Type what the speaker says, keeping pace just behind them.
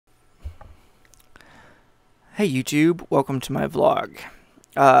Hey YouTube, welcome to my vlog.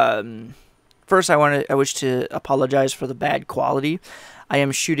 First I wish to apologize for the bad quality. I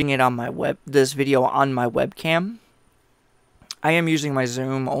am shooting it on this video on my webcam. I am using my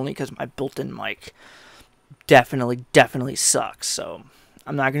Zoom only because my built-in mic definitely sucks, so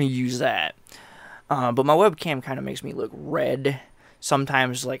I'm not going to use that. But my webcam kind of makes me look red.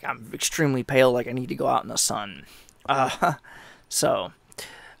 Sometimes like I'm extremely pale, like I need to go out in the sun.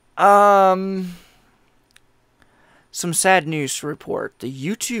 Some sad news to report. The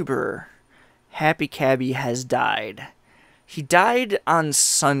YouTuber Happy Cabbie has died. He died on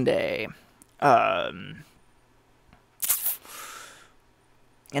Sunday. And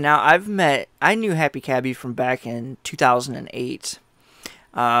now I knew Happy Cabbie from back in 2008.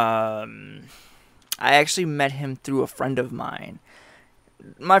 I actually met him through a friend of mine.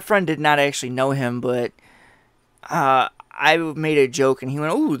 My friend did not actually know him, but I made a joke and he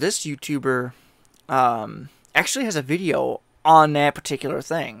went, "Ooh, this YouTuber actually has a video on that particular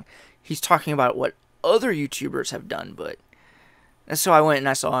thing." He's talking about what other YouTubers have done, and so I went and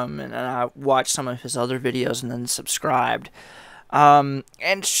I saw him and I watched some of his other videos and then subscribed.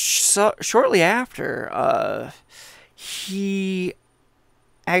 Shortly after, he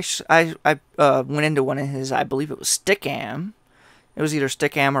actually, I went into one of his, I believe it was Stickam. It was either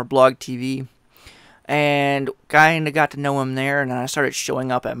Stickam or Blog TV. And kind of got to know him there, and I started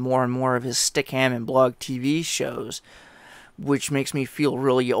showing up at more and more of his Stickam and Blog TV shows, which makes me feel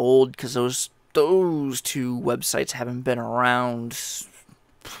really old because those two websites haven't been around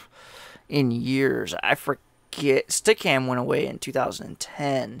in years. I forget. Stickam went away in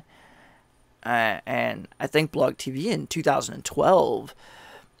 2010, and I think Blog TV in 2012.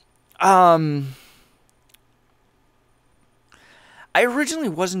 I originally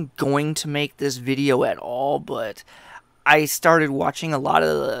wasn't going to make this video at all, but I started watching a lot of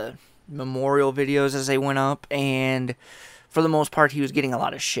the memorial videos as they went up, and for the most part, he was getting a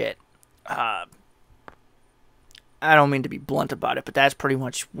lot of shit. I don't mean to be blunt about it, but that's pretty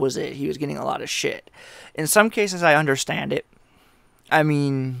much was it. He was getting a lot of shit. In some cases, I understand it. I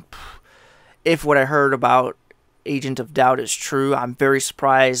mean, if what I heard about Agent of Doubt is true, I'm very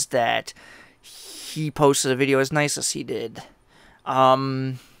surprised that he posted a video as nice as he did.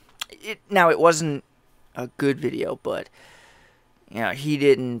 Now it wasn't a good video, but you know, he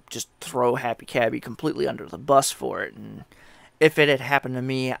didn't just throw Happy Cabbie completely under the bus for it. And if it had happened to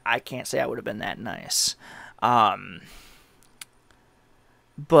me, I can't say I would have been that nice.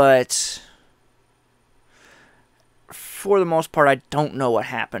 But for the most part, I don't know what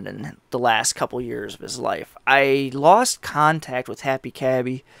happened in the last couple years of his life. I lost contact with Happy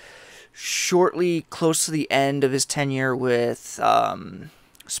Cabbie shortly close to the end of his tenure with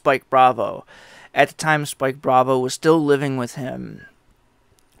Spike Bravo. At the time, Spike Bravo was still living with him,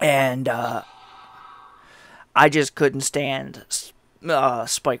 and I just couldn't stand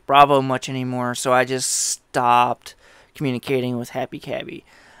Spike Bravo much anymore, so I just stopped communicating with Happy Cabbie.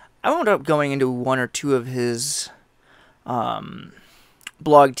 I wound up going into one or two of his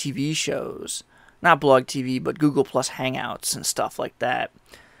blog TV shows. Not blog TV, but Google Plus Hangouts and stuff like that.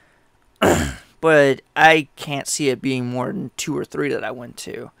 But I can't see it being more than 2 or 3 that I went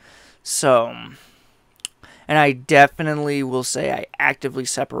to. So, and I definitely will say I actively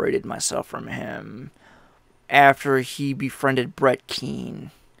separated myself from him after he befriended Brett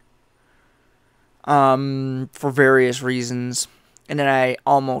Keane. For various reasons. And then I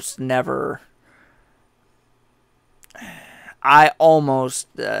almost made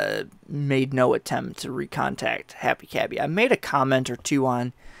no attempt to recontact Happy Cabbie. I made a comment or two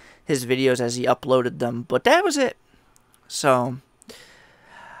on his videos as he uploaded them, but that was it. So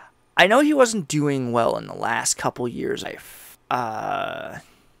I know he wasn't doing well in the last couple years. I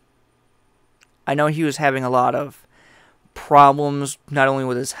know he was having a lot of problems, not only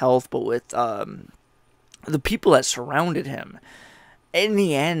with his health, but with the people that surrounded him. In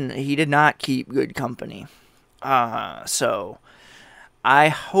the end, he did not keep good company. So I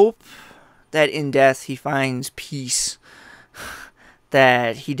hope that in death he finds peace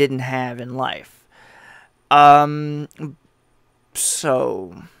that he didn't have in life.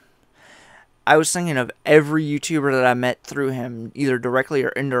 So I was thinking of every YouTuber that I met through him, either directly or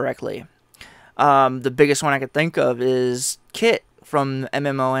indirectly. The biggest one I could think of is Kit from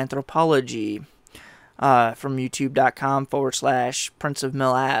MMO Anthropology, from youtube.com/Prince of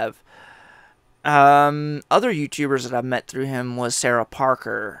Mill Ave. Other YouTubers that I met through him was Sarah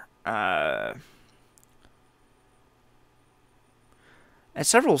Parker, and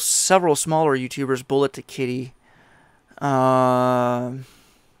several smaller YouTubers, Bullet to Kitty. I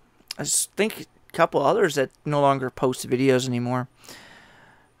think a couple others that no longer post videos anymore.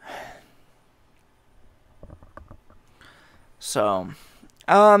 So,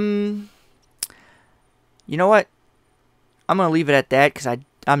 you know what? I'm going to leave it at that because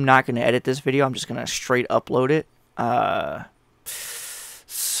I'm not going to edit this video. I'm just going to straight upload it.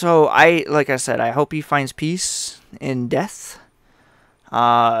 So, like I said, I hope he finds peace in death.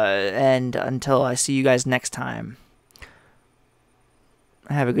 And until I see you guys next time,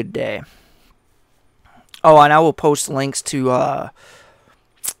 have a good day. Oh, and I will post links to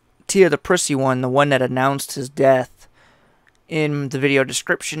Tia the Prissy one, the one that announced his death, in the video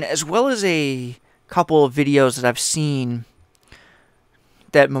description, as well as a couple of videos that I've seen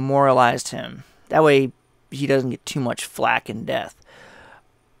that memorialized him. That way he doesn't get too much flack in death.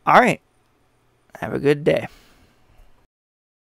 Alright. Have a good day.